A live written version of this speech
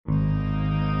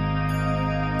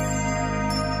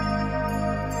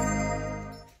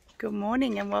Good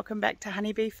morning and welcome back to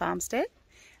Honeybee Farmstead.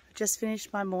 I've just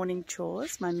finished my morning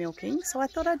chores, my milking, so I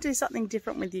thought I'd do something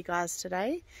different with you guys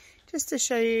today, just to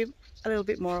show you a little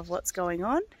bit more of what's going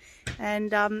on.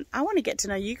 And I want to get to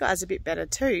know you guys a bit better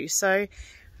too. So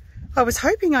I was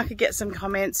hoping I could get some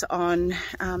comments on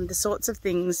the sorts of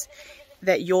things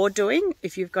that you're doing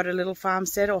if you've got a little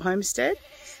farmstead or homestead.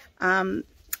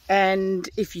 And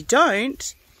if you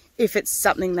don't, if it's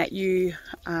something that you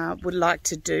would like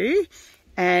to do,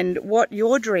 and what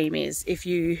your dream is if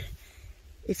you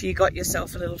got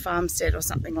yourself a little farmstead or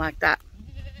something like that.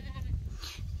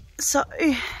 So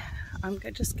I'm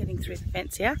just getting through the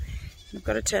fence here. I've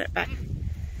got to turn it back.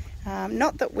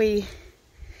 Not that we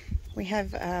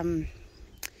have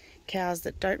cows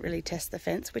that don't really test the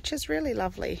fence, which is really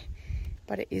lovely,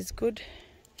 but it is good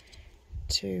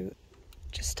to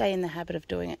just stay in the habit of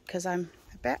doing it, because I'm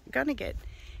about going to get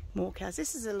more cows.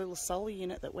 This is a little solar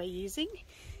unit that we're using,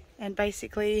 and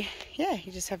basically, yeah,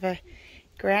 you just have a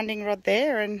grounding rod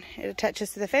there and it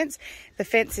attaches to the fence. The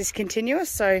fence is continuous,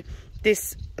 so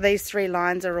these three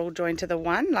lines are all joined to the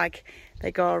one, like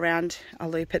they go around a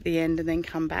loop at the end and then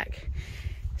come back.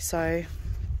 So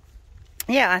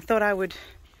yeah, I thought I would.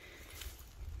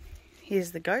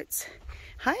 Here's the goats.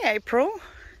 Hi April,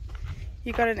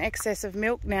 you got an excess of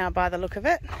milk now by the look of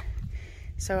it.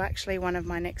 So actually one of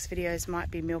my next videos might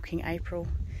be milking April.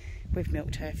 We've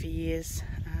milked her for years.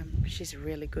 She's a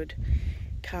really good,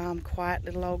 calm, quiet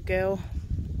little old girl.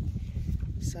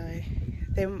 So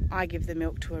then I give the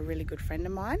milk to a really good friend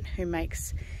of mine who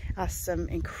makes us some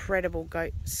incredible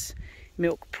goat's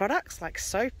milk products like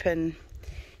soap, and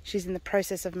she's in the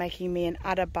process of making me an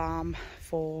udder balm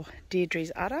for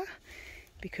Deirdre's udder,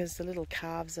 because the little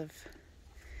calves have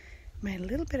made a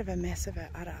little bit of a mess of her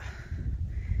udder.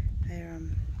 They're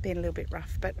being a little bit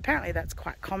rough, but apparently that's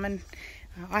quite common.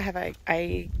 I have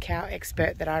a cow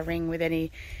expert that I ring with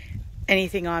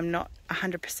anything I'm not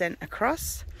 100%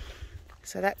 across,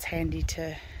 so that's handy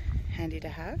to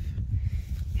have.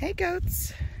 Hey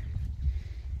goats!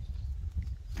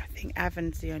 I think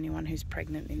Avon's the only one who's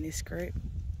pregnant in this group,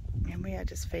 and we are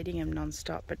just feeding him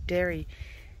non-stop. But dairy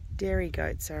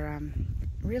goats are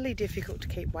really difficult to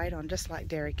keep weight on, just like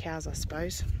dairy cows, I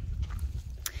suppose.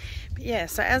 But yeah,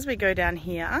 so as we go down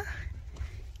here,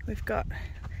 we've got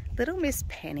little Miss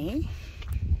Penny.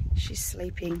 She's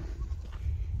sleeping.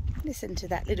 Listen to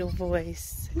that little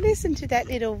voice. Listen to that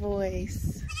little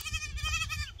voice.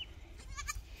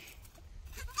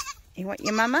 You want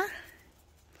your mama?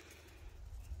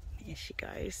 Here she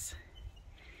goes.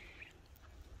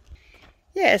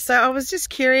 Yeah, so I was just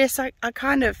curious.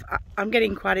 I'm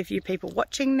getting quite a few people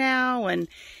watching now, and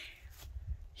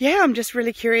yeah, I'm just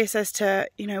really curious as to,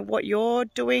 you know, what you're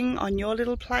doing on your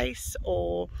little place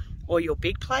or your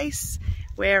big place.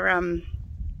 We're on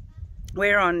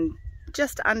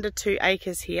just under 2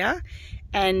 acres here,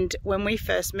 and when we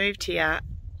first moved here,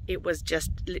 it was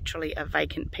just literally a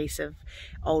vacant piece of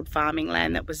old farming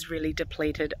land that was really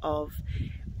depleted of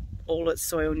all its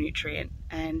soil nutrient.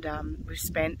 And we've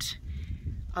spent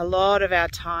a lot of our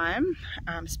time,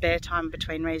 spare time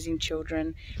between raising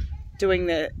children, doing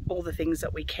all the things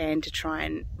that we can to try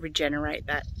and regenerate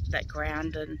that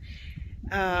ground and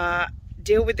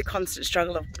deal with the constant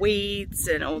struggle of weeds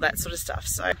and all that sort of stuff.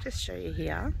 So I'll just show you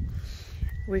here.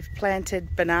 We've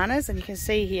planted bananas, and you can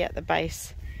see here at the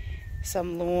base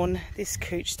some lawn. This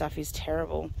cooch stuff is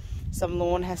terrible. Some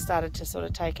lawn has started to sort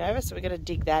of take over, so we're going to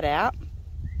dig that out.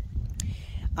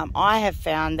 I have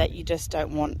found that you just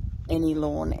don't want any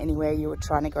lawn anywhere you were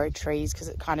trying to grow trees, because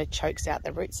it kind of chokes out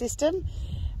the root system.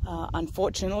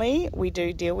 Unfortunately, we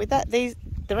do deal with that.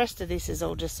 The rest of this is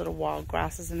all just sort of wild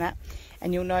grasses and that.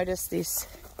 And you'll notice this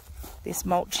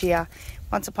mulch here.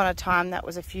 Once upon a time that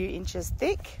was a few inches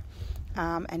thick,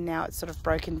 and now it's sort of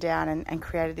broken down and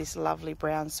created this lovely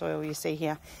brown soil you see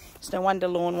here. It's no wonder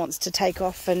lawn wants to take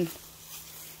off and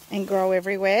grow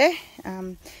everywhere.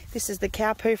 This is the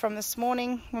cow poo from this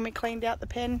morning when we cleaned out the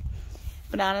pen.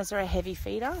 Bananas are a heavy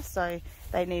feeder, so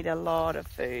they need a lot of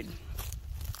food.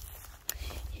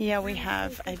 Here we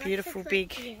have a beautiful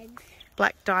big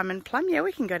black diamond plum. Yeah,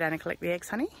 we can go down and collect the eggs,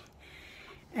 honey.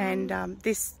 And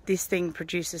this thing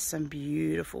produces some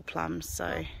beautiful plums.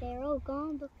 So they're all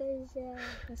gone because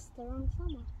it's the wrong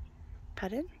summer.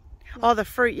 Pardon? Yeah. Oh, the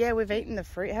fruit. Yeah, we've eaten the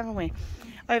fruit, haven't we?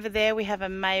 Over there we have a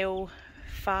male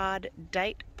fard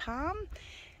date palm,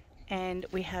 and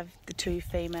we have the 2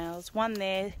 females. One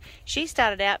there, she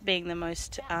started out being the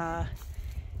most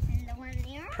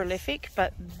prolific,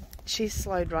 but she's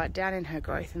slowed right down in her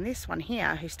growth. And this one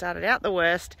here, who started out the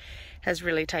worst, has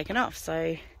really taken off.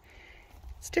 So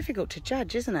It's difficult to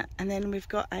judge, isn't it? And then we've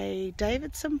got a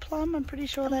Davidson plum, I'm pretty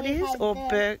sure that is, or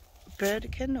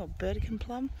Burdekin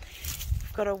plum.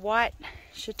 We've got a white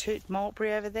Chit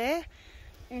mulberry over there.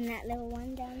 And that little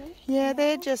one down there? Yeah,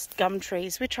 they're just gum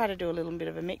trees. We try to do a little bit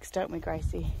of a mix, don't we,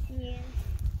 Gracie? Yeah.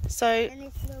 So, And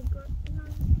this little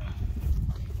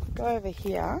go over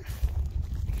here.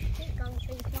 this gum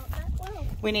tree's not that well.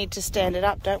 We need to stand it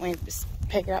up, don't we? Just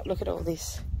pick it up. Look at all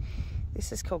this.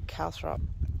 This is called calthrop,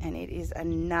 and it is a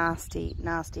nasty,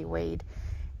 nasty weed.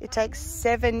 It takes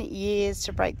 7 years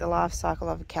to break the life cycle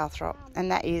of a calthrop,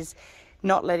 and that is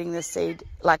not letting the seed,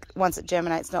 like once it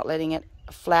germinates, not letting it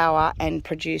flower and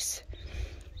produce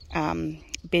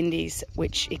bindies,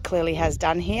 which it clearly has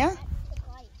done here.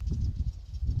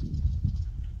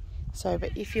 So,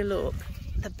 but if you look,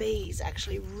 the bees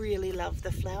actually really love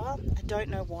the flower. I don't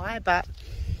know why, but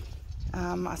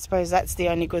I suppose that's the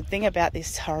only good thing about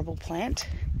this horrible plant.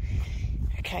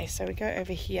 Okay, so we go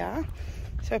over here.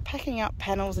 So we're packing up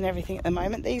panels and everything at the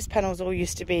moment. These panels all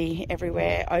used to be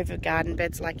everywhere over garden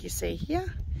beds like you see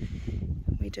here.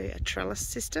 We do a trellis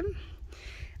system.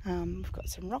 We've got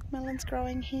some rock melons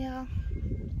growing here.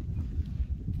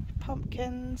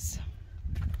 Pumpkins.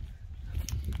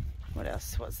 What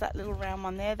else? What's that little round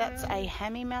one there? That's a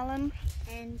hammy melon.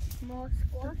 And more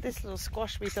squash. This little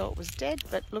squash we thought was dead,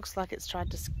 but looks like it's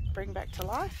tried to spring back to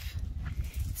life.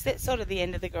 It's sort of the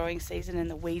end of the growing season and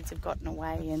the weeds have gotten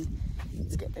away and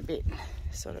it's getting a bit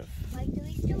sort of... Wait, do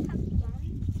we still have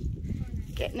plum?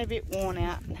 Getting a bit worn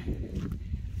out.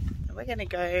 We're going to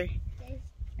go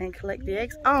and collect the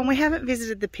eggs. Oh, and we haven't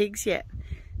visited the pigs yet.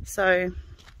 So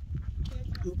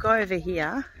we'll go over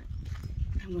here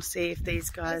and we'll see if these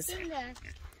guys...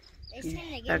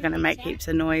 they're going to make heaps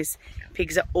of noise.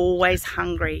 Pigs are always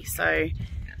hungry, so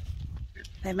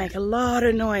they make a lot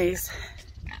of noise.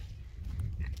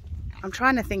 I'm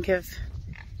trying to think of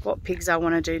what pigs I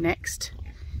want to do next.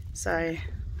 So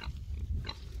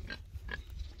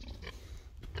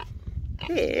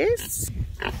this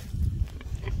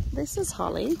is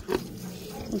Holly,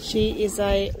 and she is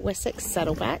a Wessex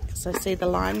saddleback. So see the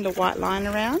line, the white line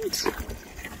around?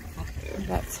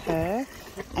 That's her.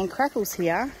 And Crackle's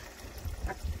here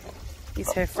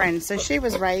is her friend. So she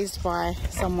was raised by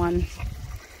someone,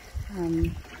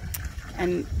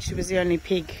 and she was the only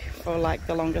pig for like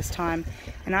the longest time,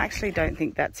 and I actually don't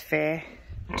think that's fair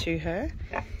to her.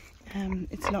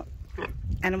 It's not,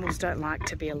 animals don't like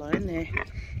to be alone.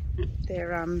 They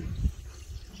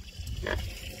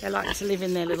like to live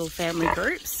in their little family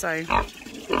groups. So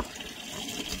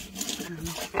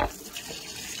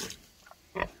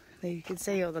you can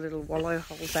see all the little wallow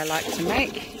holes they like to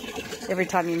make. Every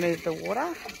time you move the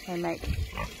water, they make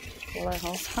wallow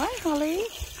holes. Hi, Holly.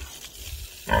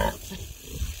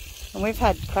 And we've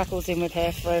had Crackles in with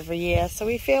her for over a year, so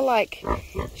we feel like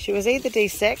she was either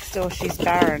desexed or she's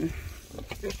barren,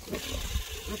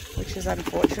 which is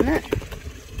unfortunate.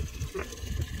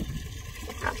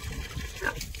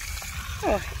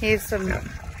 Oh, here's some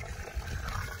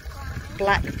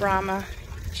black Brahma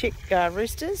chick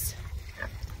roosters.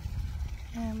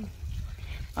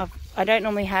 I don't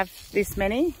normally have this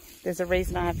many. There's a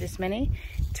reason I have this many.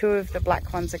 2 of the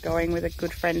black ones are going with a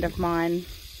good friend of mine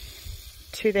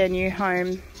to their new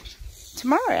home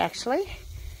tomorrow, actually.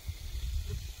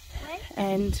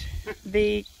 And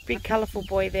the big colourful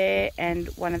boy there and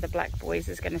one of the black boys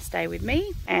is going to stay with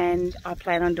me, and I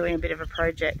plan on doing a bit of a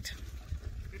project.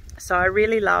 So I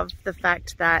really love the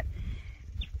fact that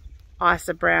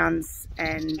Isa Browns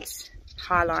and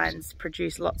Highlines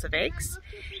produce lots of eggs,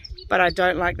 but I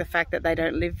don't like the fact that they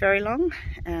don't live very long.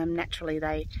 Naturally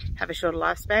they have a shorter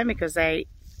lifespan because their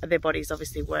bodies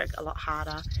obviously work a lot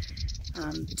harder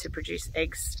to produce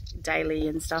eggs daily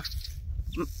and stuff,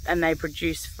 and they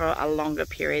produce for a longer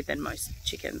period than most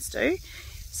chickens do.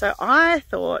 So I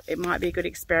thought it might be a good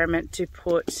experiment to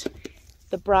put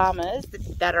the Brahmas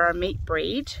that are a meat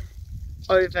breed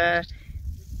over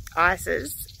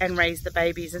Isas and raise the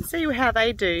babies and see how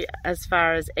they do as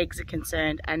far as eggs are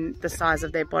concerned and the size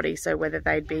of their body, so whether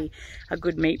they'd be a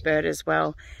good meat bird as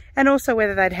well, and also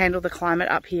whether they'd handle the climate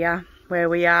up here where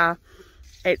we are.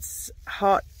 It's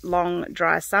hot, long,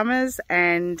 dry summers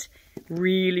and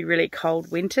really, really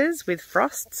cold winters with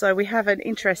frost. So we have an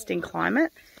interesting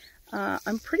climate.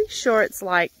 I'm pretty sure it's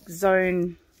like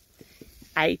zone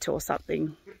 8 or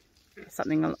something.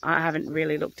 I haven't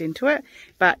really looked into it,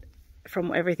 but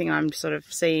from everything I'm sort of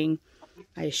seeing,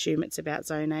 I assume it's about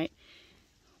zone 8.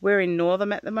 We're in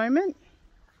Northam at the moment.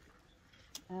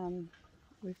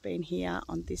 We've been here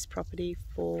on this property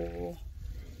for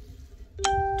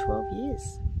 12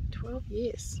 years. 12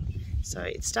 years. So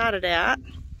it started out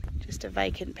just a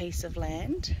vacant piece of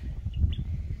land.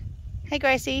 Hey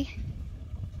Gracie.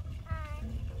 Hi.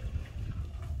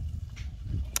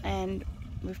 And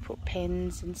we've put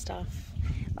pens and stuff.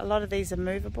 A lot of these are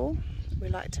movable. We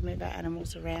like to move our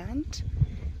animals around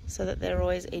so that they're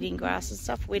always eating grass and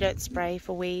stuff. We don't spray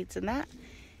for weeds and that,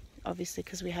 obviously,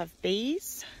 because we have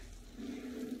bees.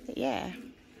 But yeah,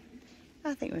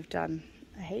 I think we've done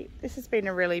a heap. This has been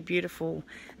a really beautiful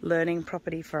learning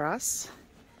property for us,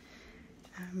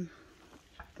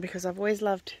 because I've always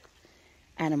loved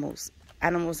animals.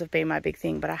 Animals have been my big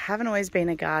thing, but I haven't always been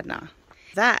a gardener.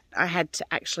 That I had to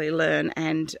actually learn,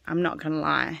 and I'm not going to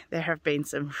lie, there have been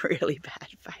some really bad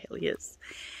failures.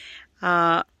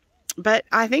 But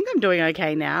I think I'm doing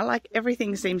okay now. Like,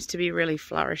 everything seems to be really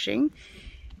flourishing.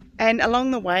 And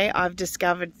along the way, I've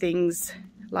discovered things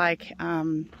like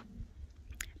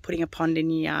putting a pond in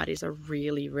your yard is a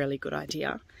really, really good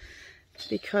idea.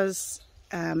 Because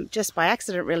just by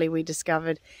accident, really, we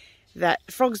discovered that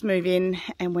frogs move in.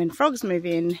 And when frogs move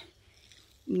in,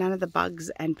 none of the bugs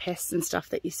and pests and stuff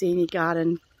that you see in your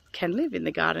garden can live in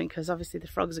the garden, because obviously the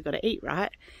frogs have got to eat,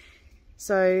 right?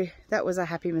 So that was a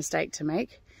happy mistake to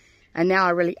make. And now I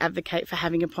really advocate for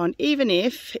having a pond, even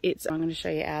if it's, I'm going to show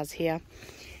you ours here.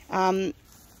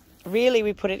 Really,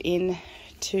 we put it in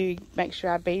to make sure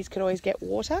our bees could always get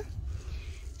water.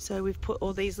 So we've put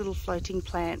all these little floating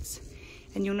plants,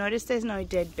 and you'll notice there's no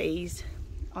dead bees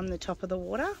on the top of the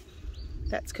water.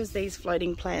 That's because these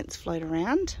floating plants float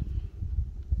around,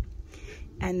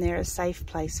 and they're a safe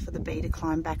place for the bee to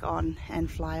climb back on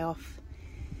and fly off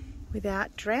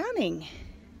without drowning.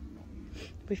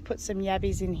 We've put some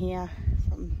yabbies in here,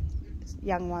 from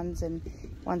young ones and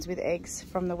ones with eggs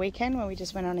from the weekend when we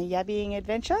just went on a yabbying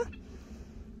adventure.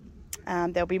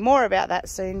 There'll be more about that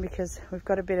soon, because we've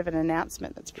got a bit of an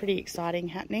announcement that's pretty exciting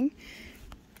happening.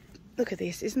 Look at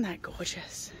this, isn't that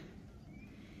gorgeous?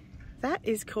 That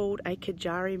is called a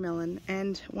Kajari melon,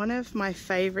 and one of my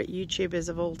favourite YouTubers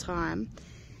of all time,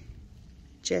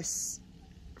 Jess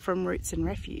from Roots and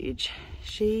Refuge,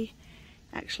 she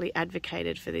actually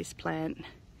advocated for this plant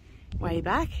way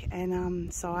back,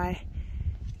 and so I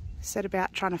set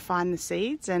about trying to find the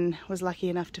seeds, and was lucky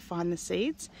enough to find the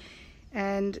seeds.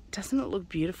 And doesn't it look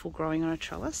beautiful growing on a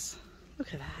trellis?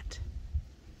 Look at that.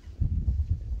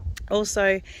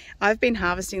 Also, I've been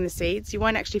harvesting the seeds. You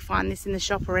won't actually find this in the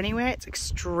shop or anywhere. It's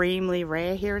extremely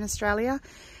rare here in Australia.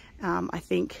 I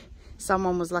think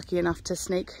someone was lucky enough to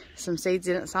sneak some seeds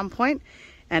in at some point,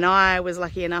 and I was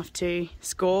lucky enough to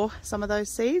score some of those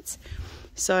seeds.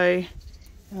 So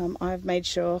I've made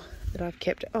sure that I've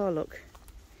kept, oh look,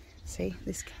 see,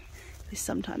 this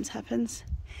sometimes happens.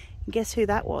 And guess who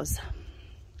that was?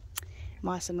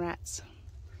 Mice and rats.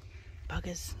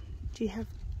 Buggers. Do you have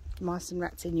mice and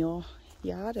rats in your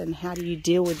yard, and how do you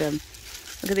deal with them?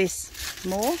 Look at this,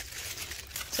 more.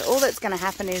 So all that's going to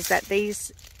happen is that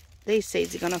these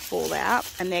seeds are going to fall out,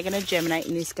 and they're going to germinate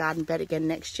in this garden bed again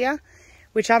next year,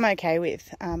 which I'm okay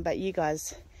with. But you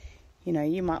guys, you know,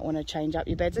 you might want to change up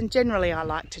your beds, and generally I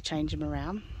like to change them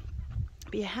around.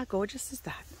 But yeah, how gorgeous is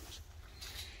that?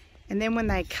 And then when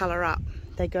they colour up,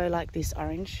 they go like this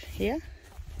orange here.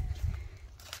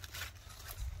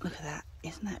 Look at that,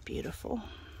 isn't that beautiful?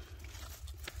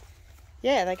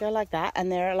 Yeah, they go like that,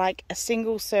 and they're like a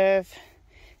single serve,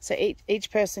 so each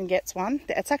person gets one.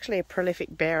 It's actually a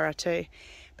prolific bearer too.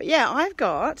 But yeah, I've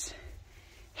got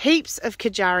heaps of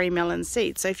Kajari melon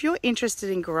seeds, so if you're interested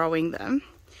in growing them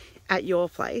at your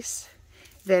place,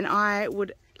 then I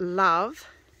would love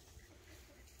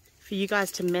for you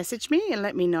guys to message me and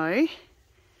let me know.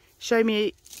 Show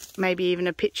me maybe even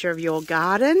a picture of your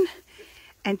garden,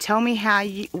 and tell me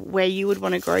where you would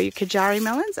want to grow your Kajari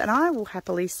melons, and I will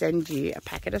happily send you a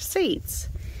packet of seeds,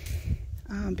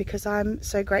 because I'm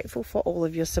so grateful for all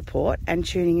of your support and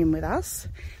tuning in with us.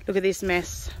 Look at this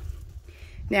mess.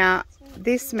 Now,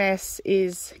 this mess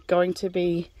is going to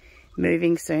be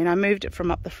moving soon. I moved it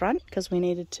from up the front because we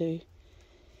needed to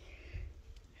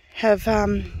have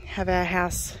our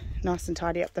house nice and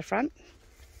tidy up the front,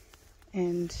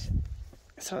 and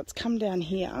so it's come down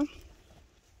here.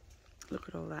 Look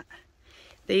at all that.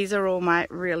 These are all my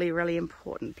really, really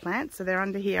important plants. So they're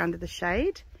under here, under the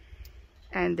shade,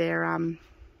 and they're on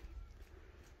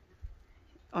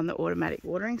the automatic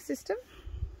watering system.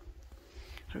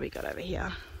 What have we got over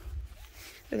here?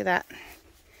 Look at that.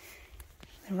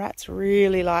 The rats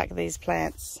really like these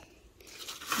plants.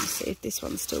 Let's see if this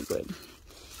one's still good.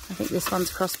 I think this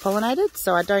one's cross-pollinated,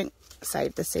 so I don't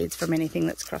save the seeds from anything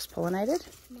that's cross-pollinated.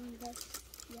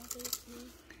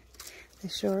 There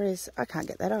sure is. I can't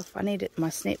get that off. I need it in my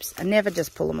snips. I never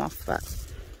just pull them off, but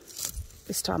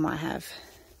this time I have.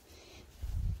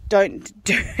 Don't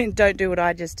do what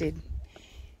I just did.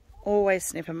 Always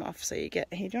snip them off so you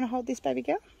get... Here, do you want to hold this, baby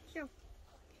girl? Sure.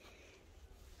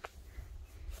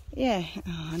 Yeah.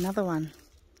 Oh, another one.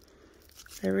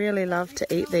 They really love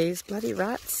to eat these bloody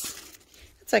rats.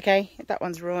 It's okay, that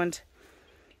one's ruined.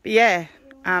 But yeah,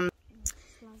 I'd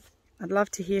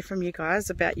love to hear from you guys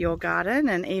about your garden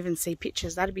and even see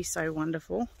pictures. That'd be so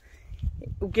wonderful. It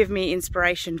will give me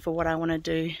inspiration for what I want to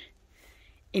do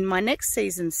in my next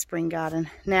season's spring garden.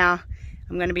 Now,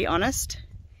 I'm going to be honest,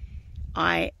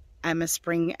 I am a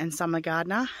spring and summer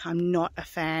gardener. I'm not a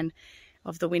fan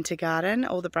of the winter garden,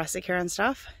 all the brassica and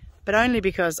stuff, but only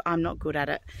because I'm not good at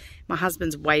it. My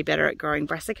husband's way better at growing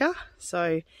brassica,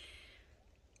 so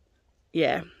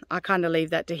yeah, I kind of leave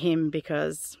that to him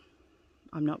because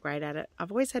I'm not great at it.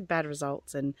 I've always had bad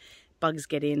results and bugs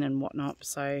get in and whatnot,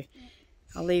 so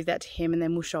I'll leave that to him, and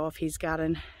then we'll show off his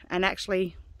garden. And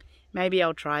actually, maybe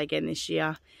I'll try again this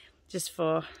year just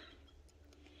for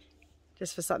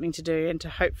something to do and to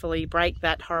hopefully break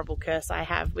that horrible curse I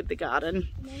have with the garden.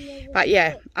 But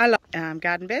yeah, I love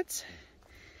garden beds.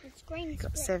 It's green.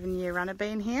 Got 7-year runner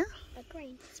bean here. A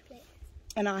green split.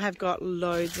 And I have got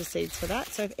loads of seeds for that.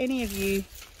 So if any of you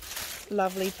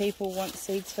lovely people want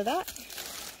seeds for that,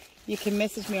 you can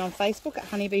message me on Facebook at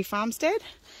Honeybee Farmstead,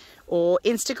 or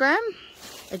Instagram,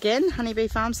 again, Honeybee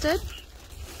Farmstead.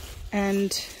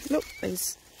 And look,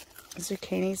 these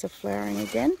zucchinis are flowering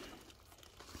again.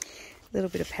 A little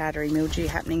bit of powdery mildew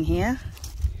happening here.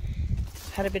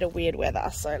 Had a bit of weird weather,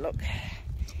 so look,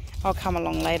 I'll come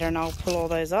along later and I'll pull all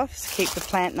those off to keep the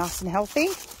plant nice and healthy.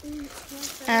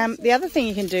 The other thing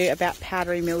you can do about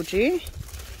powdery mildew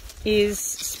is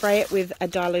spray it with a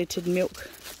diluted milk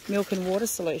and water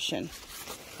solution.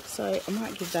 So I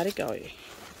might give that a go.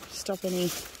 Stop any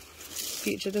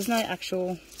future. There's no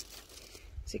actual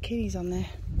zucchinis on there.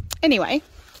 Anyway,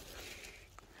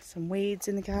 some weeds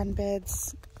in the garden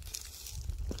beds.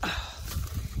 Oh,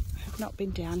 I have not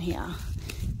been down here.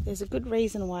 There's a good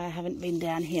reason why I haven't been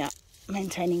down here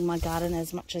maintaining my garden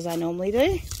as much as I normally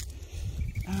do.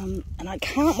 And I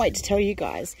can't wait to tell you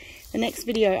guys. The next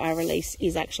video I release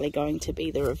is actually going to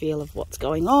be the reveal of what's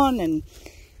going on and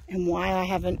why I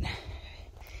haven't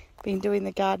been doing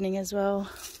the gardening as well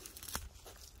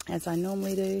as I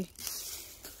normally do.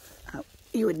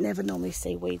 You would never normally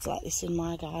see weeds like this in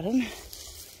my garden. Do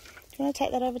you want to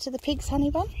take that over to the pigs, honey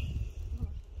bun?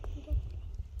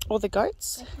 Or the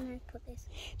goats? Where can I put this?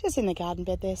 Just in the garden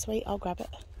bed there, sweet. I'll grab it.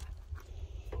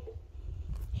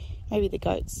 Maybe the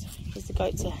goats, because the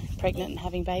goats are pregnant and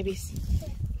having babies.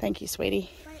 Thank you, sweetie.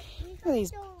 Look at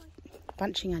these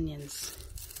bunching onions.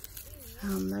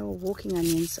 They were walking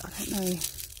onions. I don't know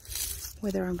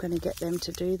whether I'm going to get them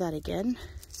to do that again.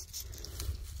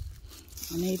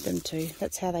 I need them to.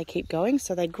 That's how they keep going.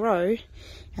 So they grow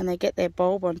and they get their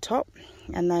bulb on top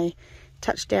and they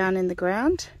touch down in the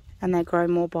ground and they grow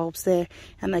more bulbs there,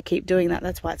 and they keep doing that.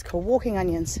 That's why it's called walking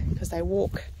onions, because they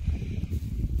walk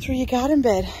through your garden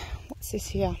bed. What's this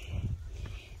here?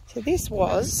 So this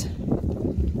was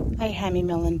a hammy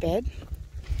melon bed.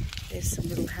 There's some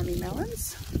little hammy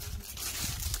melons.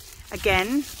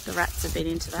 Again, the rats have been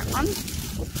into that one.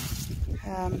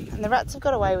 And the rats have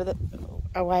got away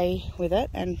with it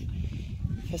and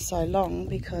for so long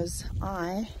because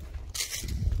I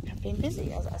have been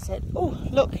busy, as I said. Oh,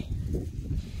 look,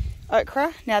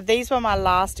 okra. Now these were my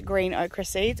last green okra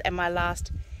seeds and my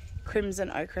last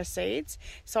crimson okra seeds.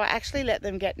 So I actually let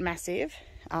them get massive.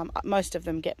 Most of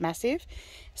them get massive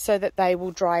so that they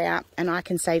will dry out and I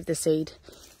can save the seed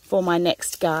for my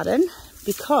next garden,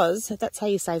 because that's how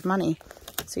you save money.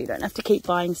 So you don't have to keep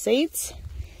buying seeds.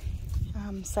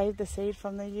 Save the seed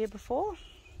from the year before.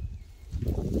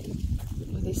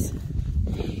 With this.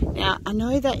 Now I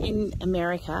know that in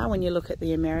America, when you look at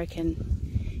the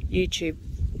American YouTube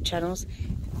channels,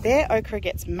 their okra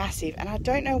gets massive, and I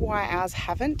don't know why ours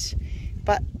haven't,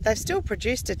 but they've still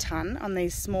produced a ton on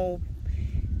these small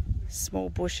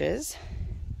bushes,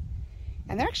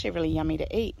 and they're actually really yummy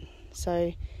to eat.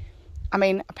 So I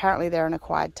mean, apparently they're an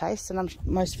acquired taste, and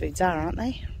most foods are, aren't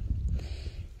they?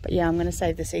 But yeah, I'm going to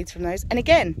save the seeds from those. And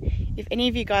again, if any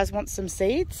of you guys want some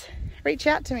seeds, reach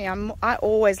out to me. I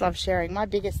always love sharing. My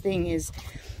biggest thing is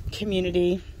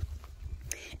community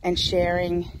and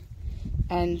sharing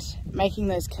and making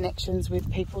those connections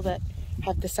with people that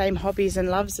have the same hobbies and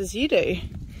loves as you do.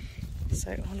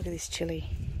 So, oh, look at this chili.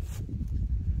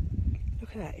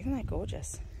 Look at that. Isn't that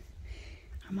gorgeous?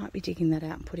 I might be digging that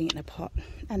out and putting it in a pot.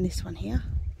 And this one here.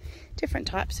 Different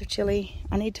types of chili.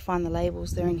 I need to find the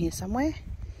labels. They're in here somewhere.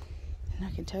 And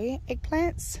I can tell you,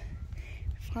 eggplants.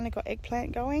 Finally got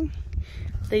eggplant going.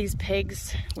 These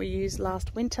pegs we used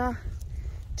last winter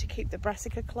to keep the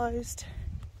brassica closed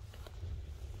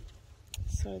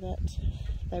so that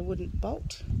they wouldn't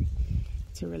bolt.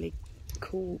 It's a really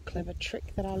cool, clever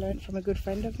trick that I learned from a good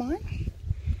friend of mine.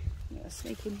 I'm going to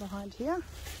sneak in behind here.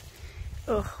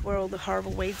 Ugh, where all the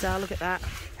horrible weeds are. Look at that.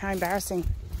 How embarrassing.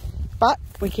 But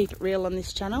we keep it real on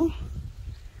this channel.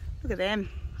 Look at them.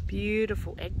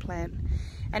 Beautiful eggplant.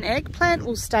 An eggplant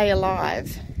will stay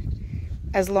alive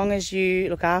as long as you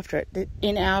look after it.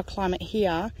 In our climate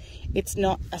here, it's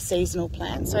not a seasonal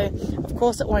plant. So, of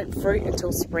course, it won't fruit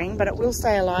until spring, but it will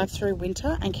stay alive through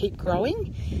winter and keep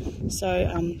growing.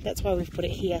 So, that's why we've put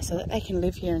it here, so that they can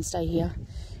live here and stay here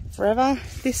forever.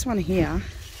 This one here,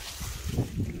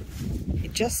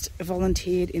 it just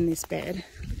volunteered in this bed.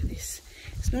 Look at this.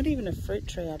 It's not even a fruit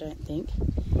tree, I don't think.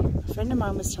 A friend of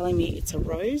mine was telling me it's a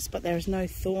rose, but there is no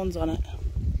thorns on it.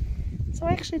 So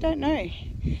I actually don't know.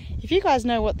 If you guys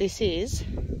know what this is,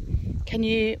 can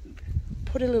you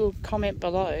put a little comment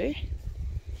below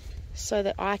so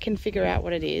that I can figure out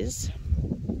what it is?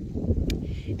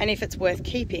 And if it's worth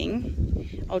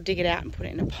keeping, I'll dig it out and put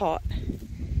it in a pot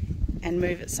and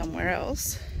move it somewhere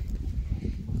else.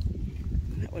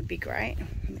 That would be great.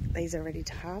 These are ready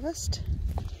to harvest.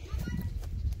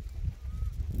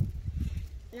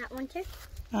 That one too?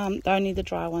 Only the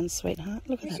dry ones, sweetheart.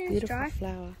 Look at that beautiful dry.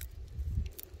 flower.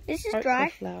 This is dry.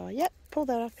 Flower. Yep, pull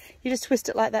that off. You just twist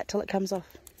it like that till it comes off.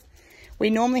 We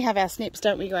normally have our snips,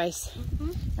 don't we, Grace?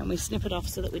 And we snip it off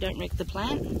so that we don't wreck the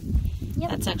plant. Yep.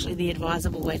 That's actually the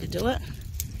advisable way to do it.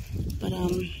 But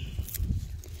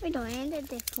we're doing it a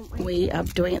different way. we are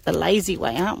doing it the lazy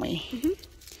way, aren't we?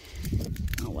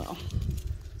 Oh well.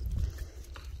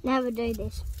 Never do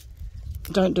this.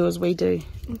 Don't do as we do.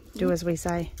 Do as we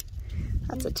say.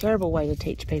 That's a terrible way to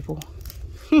teach people.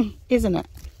 Isn't it?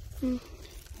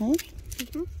 Hey?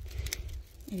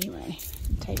 Anyway,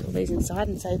 take all these inside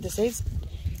and save the seeds.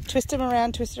 Twist them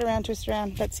around, twist it around, twist it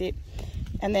around. That's it.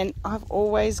 And then I've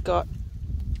always got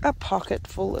a pocket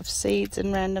full of seeds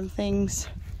and random things.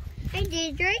 Hey,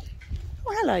 Deirdre.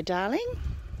 Oh, hello, darling.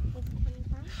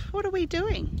 What are we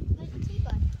doing?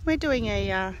 We're doing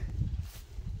a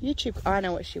YouTube. I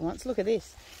know what she wants. Look at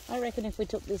this. I reckon if we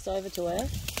took this over to her,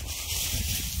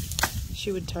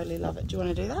 she would totally love it. Do you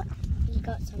want to do that? You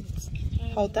got some.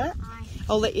 Hold that.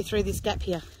 I'll let you through this gap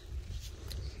here.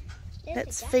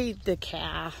 Let's a gap. feed the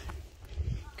cow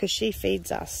because she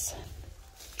feeds us.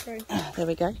 True. There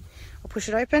we go. I'll push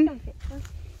it open.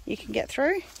 You can get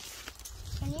through.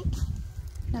 Can you?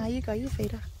 No, you go. You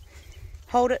feed her.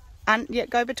 Hold it. Yeah,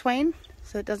 go between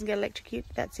so it doesn't get electrocuted.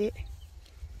 That's it.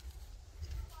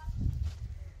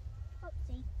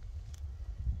 Oopsie.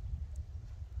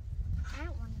 I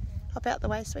don't want to do it. Hop out the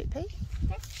way, sweet pea.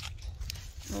 Okay.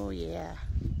 Oh yeah.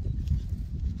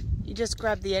 You just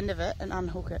grab the end of it and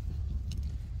unhook it.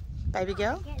 Baby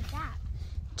girl, Get that.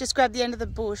 just grab the end of the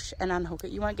bush and unhook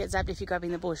it. You won't get zapped if you're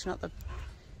grabbing the bush, not the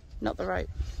rope.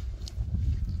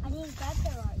 I didn't grab the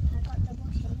rope. I got the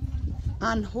bush in.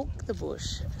 Unhook the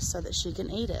bush so that she can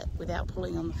eat it without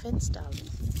pulling on the fence, darling.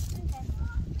 Okay.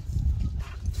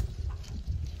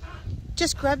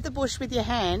 Just grab the bush with your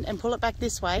hand and pull it back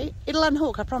this way. It'll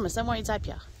unhook, I promise. It won't zap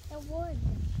you. It would.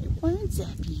 It won't zap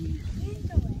you. You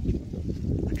do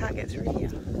it. I can't get through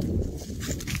here.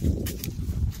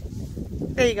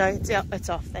 There you go. It's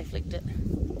off. They flicked it.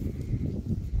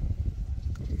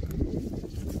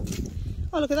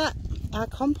 Oh, look at that. Our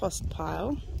compost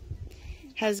pile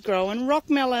has grown rock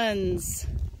melons.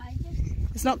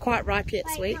 It's not quite ripe yet,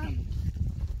 sweet.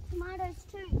 Tomatoes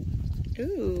too.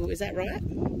 Ooh, is that right?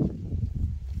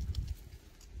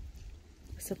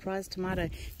 Surprise tomato.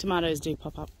 Tomatoes do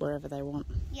pop up wherever they want.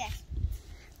 Yes.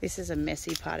 This is a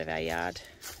messy part of our yard.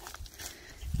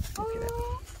 Look at it.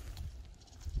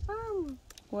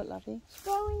 What, lovey?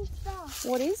 Growing stuff.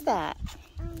 What is that?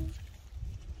 That.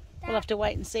 We'll have to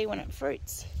wait and see when it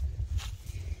fruits.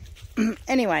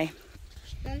 Anyway,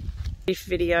 brief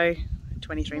video,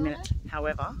 23 minutes,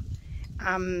 however.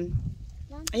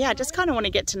 Yeah, I just kind of want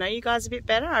to get to know you guys a bit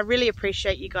better. I really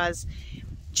appreciate you guys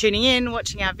tuning in,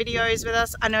 watching our videos with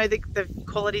us. I know the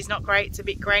quality's not great, it's a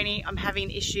bit grainy. I'm having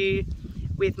an issue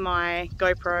with my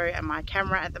GoPro and my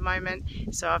camera at the moment,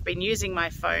 so I've been using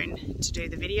my phone to do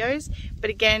the videos.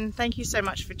 But again, thank you so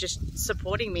much for just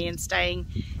supporting me and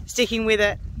sticking with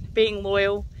it, being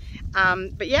loyal.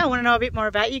 But yeah, I want to know a bit more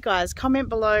about you guys. Comment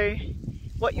below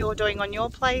what you're doing on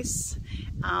your place,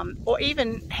 or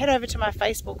even head over to my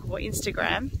Facebook or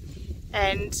Instagram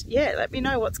and yeah, let me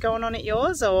know what's going on at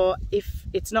yours, or if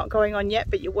it's not going on yet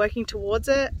but you're working towards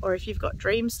it, or if you've got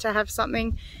dreams to have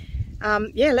something.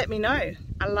 Yeah, let me know.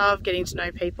 I love getting to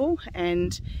know people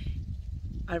and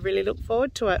I really look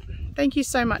forward to it. Thank you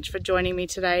so much for joining me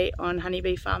today on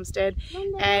Honeybee Farmstead,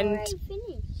 and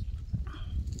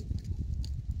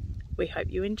we hope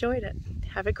you enjoyed it.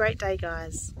 Have a great day,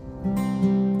 guys.